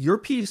 Your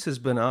piece has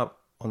been up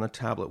on the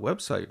Tablet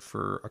website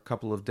for a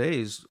couple of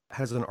days.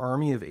 Has an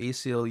army of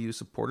ACLU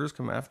supporters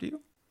come after you?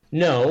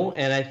 No,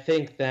 and I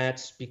think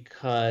that's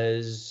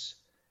because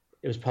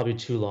it was probably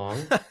too long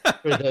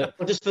for the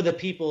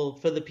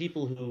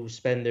people who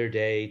spend their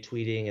day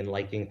tweeting and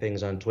liking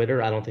things on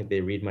Twitter. I don't think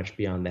they read much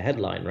beyond the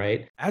headline,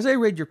 right? As I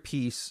read your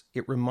piece,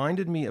 it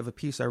reminded me of a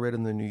piece I read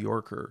in the New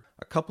Yorker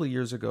a couple of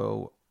years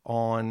ago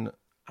on,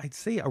 I'd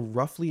say, a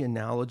roughly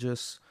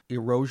analogous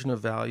erosion of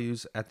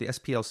values at the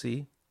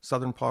SPLC,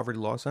 Southern Poverty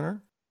Law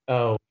Center.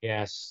 Oh,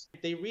 yes.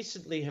 They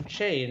recently have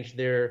changed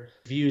their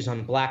views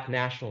on Black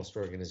nationalist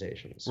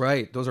organizations.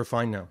 Right. Those are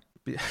fine now.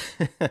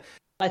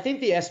 I think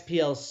the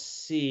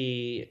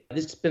SPLC,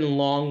 it's been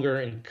longer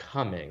in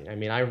coming. I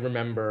mean, I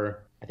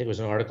remember, I think it was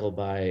an article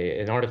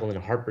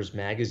in Harper's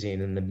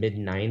Magazine in the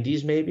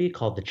mid-90s maybe,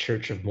 called The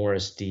Church of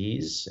Morris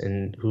Dees,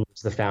 and who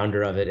was the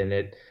founder of it. And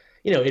it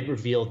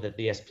revealed that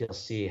the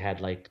SPLC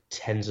had like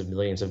tens of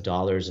millions of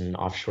dollars in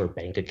offshore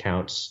bank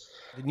accounts.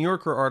 The New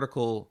Yorker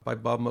article by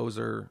Bob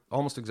Moser,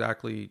 almost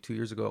exactly 2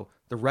 years ago,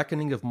 The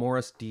Reckoning of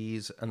Morris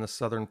Dees and the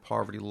Southern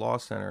Poverty Law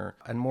Center.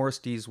 And Morris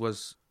Dees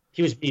was...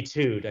 He was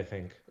B2'd, I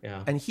think,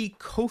 yeah. And he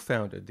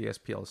co-founded the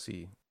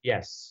SPLC.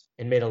 Yes,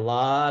 and made a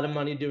lot of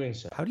money doing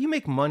so. How do you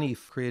make money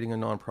creating a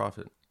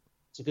nonprofit?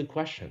 It's a good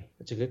question.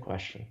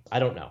 I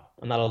don't know.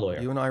 I'm not a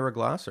lawyer. You and Ira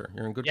Glasser,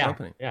 you're in good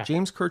company. Yeah.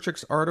 James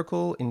Kirchick's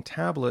article in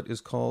Tablet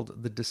is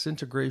called The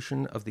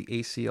Disintegration of the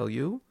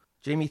ACLU.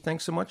 Jamie,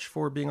 thanks so much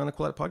for being on the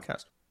Quillette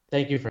podcast.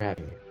 Thank you for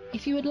having me.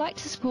 If you would like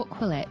to support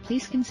Quillette,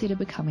 please consider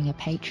becoming a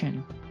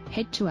patron.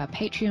 Head to our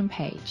Patreon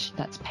page.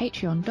 That's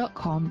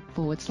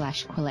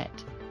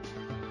patreon.com/Quillette.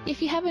 If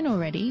you haven't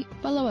already,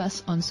 follow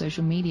us on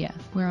social media.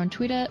 We're on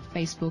Twitter,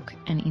 Facebook,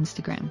 and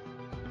Instagram.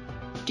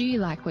 Do you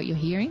like what you're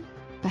hearing?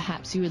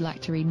 Perhaps you would like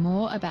to read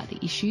more about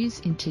the issues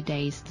in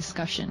today's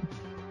discussion.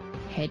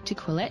 Head to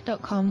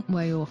Quillette.com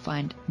where you will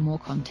find more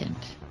content.